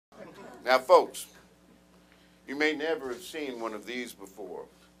Now, folks, you may never have seen one of these before.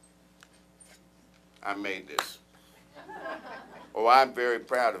 I made this. Oh, I'm very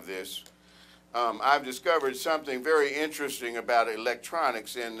proud of this. I've discovered something very interesting about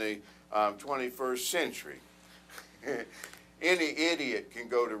electronics in the 21st century. Any idiot can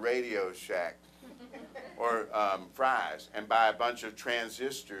go to Radio Shack or Fry's and buy a bunch of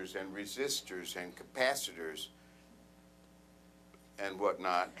transistors and resistors and capacitors and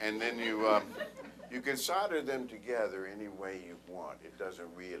whatnot, and then you can solder them together any way you want. It doesn't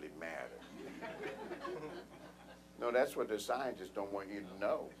really matter. No, that's what the scientists don't want you to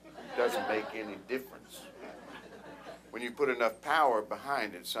know. It doesn't make any difference. When you put enough power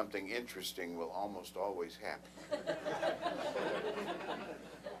behind it, something interesting will almost always happen.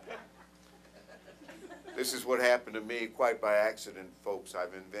 This is what happened to me quite by accident, folks.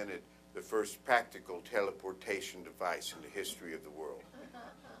 I've invented the first practical teleportation device in the history of the world.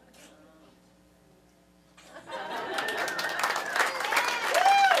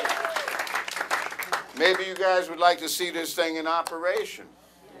 Maybe you guys would like to see this thing in operation.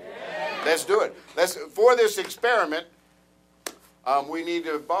 Let's do it. For this experiment, we need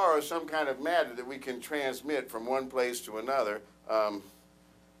to borrow some kind of matter that we can transmit from one place to another.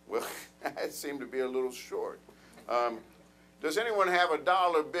 Well, I seem to be a little short. Does anyone have a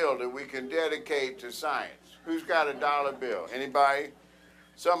dollar bill that we can dedicate to science? Who's got a dollar bill? Anybody?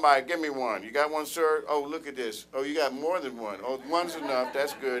 Somebody, give me one. You got one, sir? Oh, look at this. Oh, you got more than one. Oh, one's enough.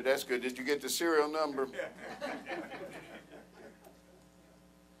 That's good. That's good. Did you get the serial number?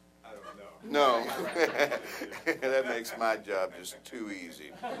 I don't know. No. That makes my job just too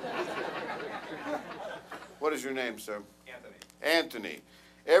easy. What is your name, sir? Anthony. Anthony.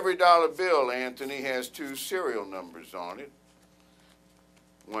 Every dollar bill, Anthony, has two serial numbers on it.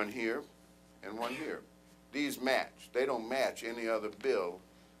 One here and one here. These match. They don't match any other bill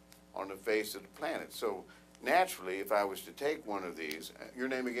on the face of the planet. So naturally, if I was to take one of these, your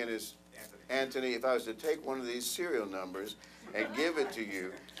name again is? Anthony. If I was to take one of these serial numbers and give it to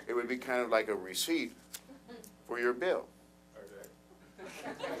you, it would be kind of like a receipt for your bill.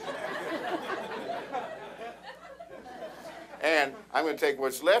 Okay. And I'm going to take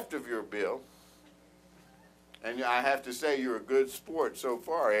what's left of your bill, and I have to say you're a good sport so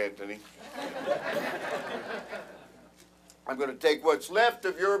far, Anthony. I'm going to take what's left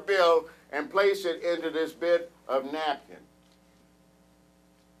of your bill and place it into this bit of napkin.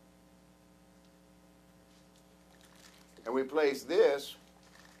 And we place this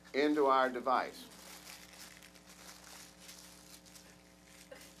into our device.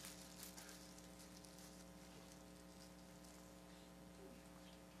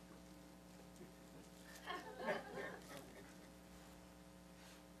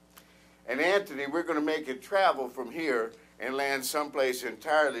 And Anthony, we're going to make it travel from here and land someplace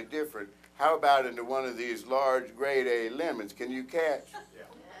entirely different. How about into one of these large grade A lemons? Can you catch? Yeah.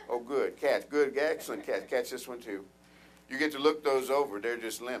 Oh, good. Catch. Good. Excellent catch. Catch this one, too. You get to look those over. They're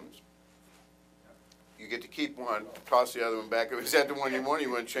just lemons. You get to keep one, toss the other one back. Is that the one you want?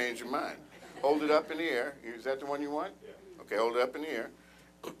 You want to change your mind? Hold it up in the air. Is that the one you want? Yeah. Okay, hold it up in the air.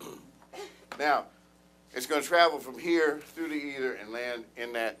 Now, it's going to travel from here through the ether and land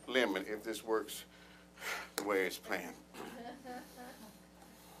in that lemon if this works the way it's planned.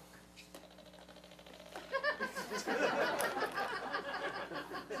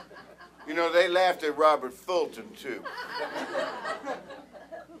 You know, they laughed at Robert Fulton, too.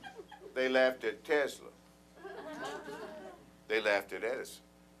 They laughed at Tesla. They laughed at Edison.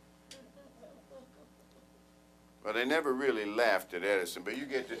 Well, they never really laughed at Edison, but you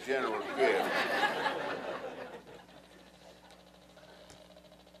get the general drift.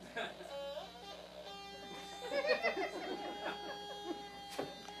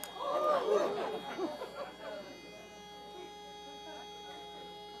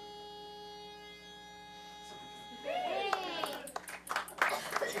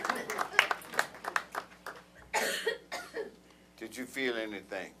 Did you feel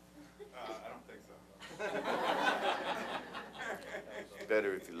anything? I don't think so. It's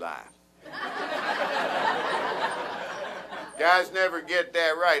better if you lie. Guys never get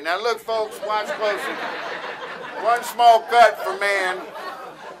that right. Now look, folks, watch closely. One small cut for man,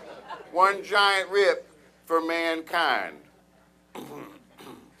 one giant rip for mankind.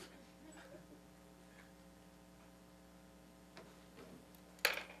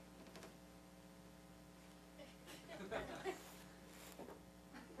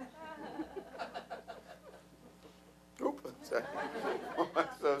 Sorry. Oh, I'm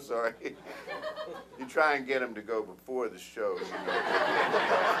so sorry. You try and get them to go before the show. You know.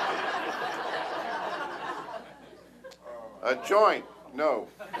 A joint. No.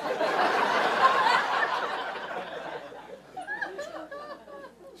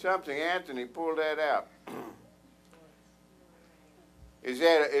 Something, Anthony, pull that out. Is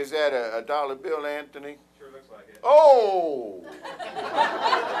that a dollar bill, Anthony? Sure looks like it. Oh!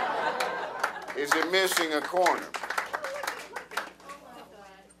 Is it missing a corner?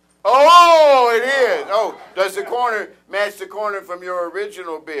 Oh, it is. Oh, does the corner match the corner from your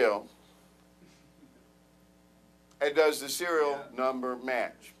original bill? And does the serial number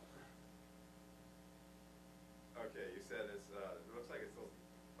match? Okay, you said it looks like it's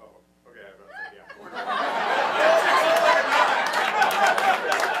oh, okay, I was going to say,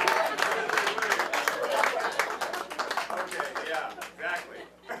 okay, yeah, exactly.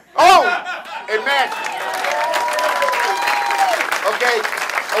 Oh, it matches.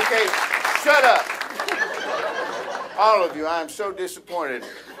 Okay, shut up. All of you, I am so disappointed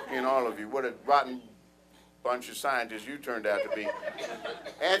in all of you. What a rotten bunch of scientists you turned out to be.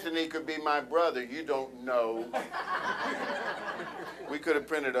 Anthony could be my brother. You don't know. We could have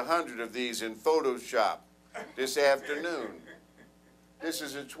printed 100 of these in Photoshop this afternoon. This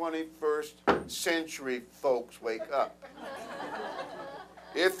is the 21st century, folks. Wake up.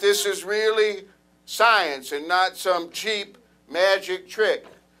 If this is really science and not some cheap magic trick,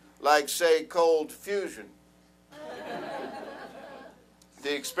 like, say, cold fusion,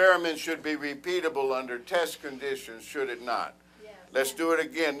 the experiment should be repeatable under test conditions, should it not? Yes. Let's do it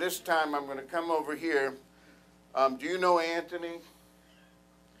again. This time I'm going to come over here. Do you know Anthony?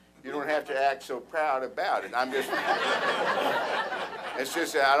 You don't have to act so proud about it. I'm just, it's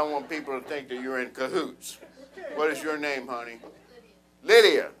just that I don't want people to think that you're in cahoots. What is your name, honey?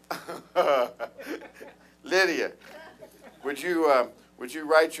 Lydia. Lydia. Would you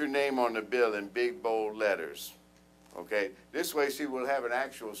write your name on the bill in big, bold letters? Okay, this way, see, we'll have an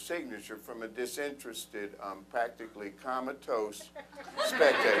actual signature from a disinterested, practically comatose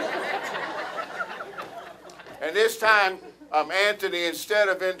spectator. And this time, Anthony, instead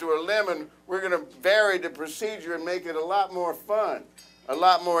of into a lemon, we're going to vary the procedure and make it a lot more fun, a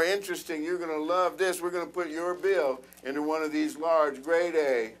lot more interesting. You're going to love this. We're going to put your bill into one of these large grade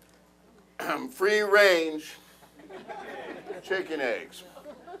A free-range chicken eggs.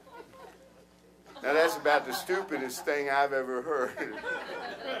 Now that's about the stupidest thing I've ever heard.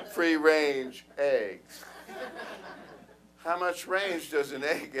 Free-range eggs. How much range does an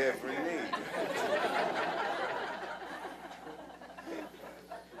egg ever need?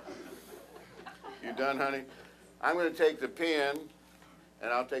 You done, honey? I'm going to take the pen,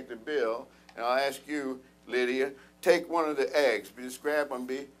 and I'll take the bill, and I'll ask you, Lydia, take one of the eggs. Just grab one,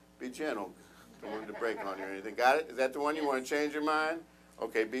 be gentle. Don't want it to break on you or anything. Got it? Is that the one you want to change your mind?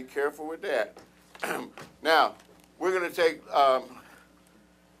 Okay, be careful with that. Now, we're going to take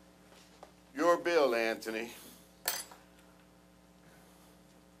your bill, Anthony,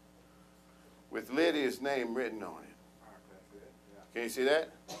 with Lydia's name written on it. Can you see that?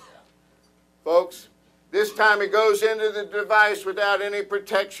 Folks, this time it goes into the device without any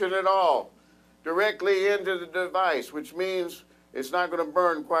protection at all, directly into the device, which means it's not going to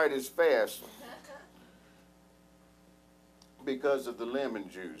burn quite as fast because of the lemon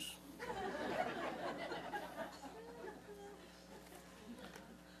juice.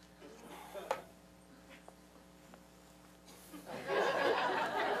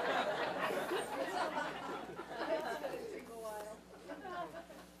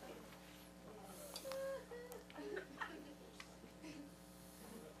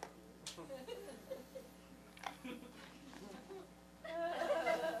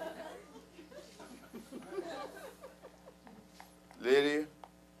 Lydia?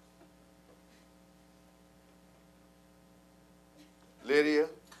 Lydia?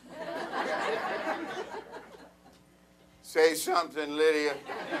 Say something, Lydia.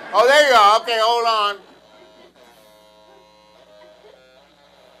 Oh, there you are. Okay, hold on.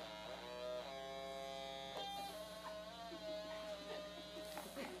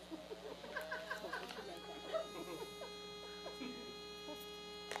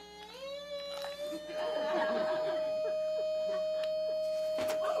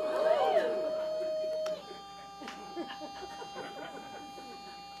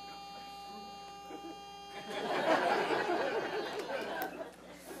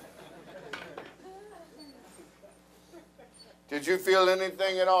 Did you feel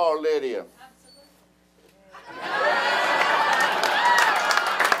anything at all, Lydia?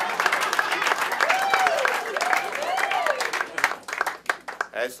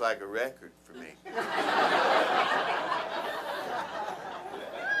 That's like a record for me.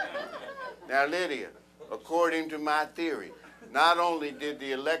 Now, Lydia, according to my theory, Not only did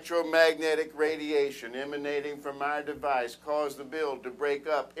the electromagnetic radiation emanating from our device cause the build to break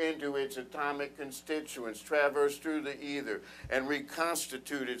up into its atomic constituents, traverse through the ether, and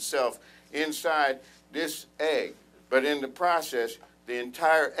reconstitute itself inside this egg, but in the process, the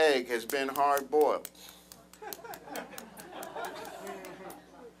entire egg has been hard-boiled.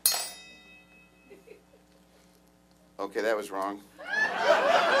 Okay, that was wrong.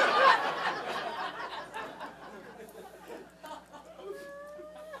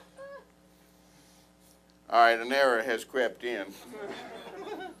 All right, an error has crept in.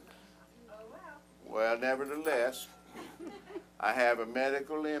 Well, nevertheless, I have a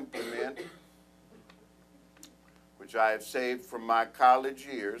medical implement which I have saved from my college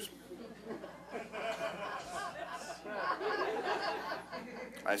years.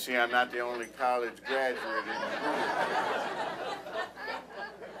 I see I'm not the only college graduate in the room.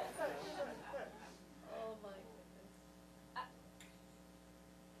 Oh my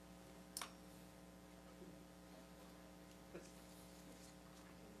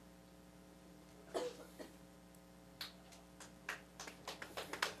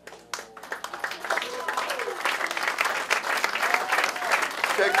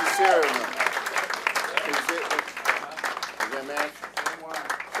Check the serial number. Does that match?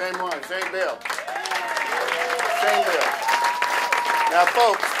 Same one, same bill. Same bill. Now,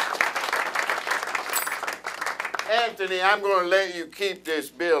 folks, Anthony, I'm going to let you keep this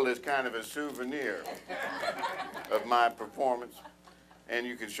bill as kind of a souvenir of my performance. And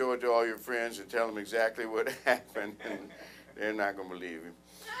you can show it to all your friends and tell them exactly what happened, and they're not going to believe you.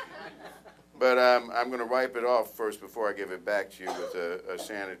 But I'm going to wipe it off first before I give it back to you with a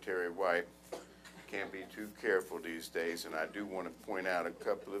sanitary wipe. Can't be too careful these days, and I do want to point out a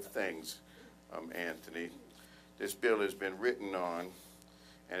couple of things, Anthony. This bill has been written on,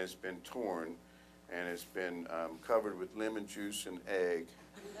 and it's been torn, and it's been covered with lemon juice and egg.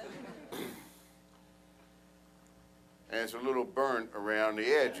 And it's a little burnt around the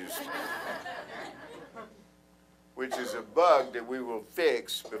edges, which is a bug that we will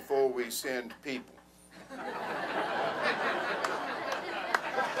fix before we send people.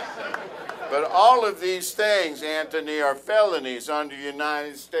 But all of these things, Anthony, are felonies under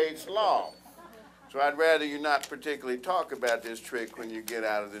United States law. So I'd rather you not particularly talk about this trick when you get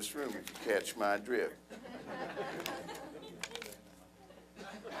out of this room, if you catch my drift.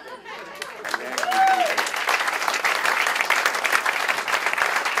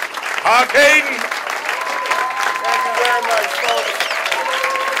 Haydn! Thank you very much, folks.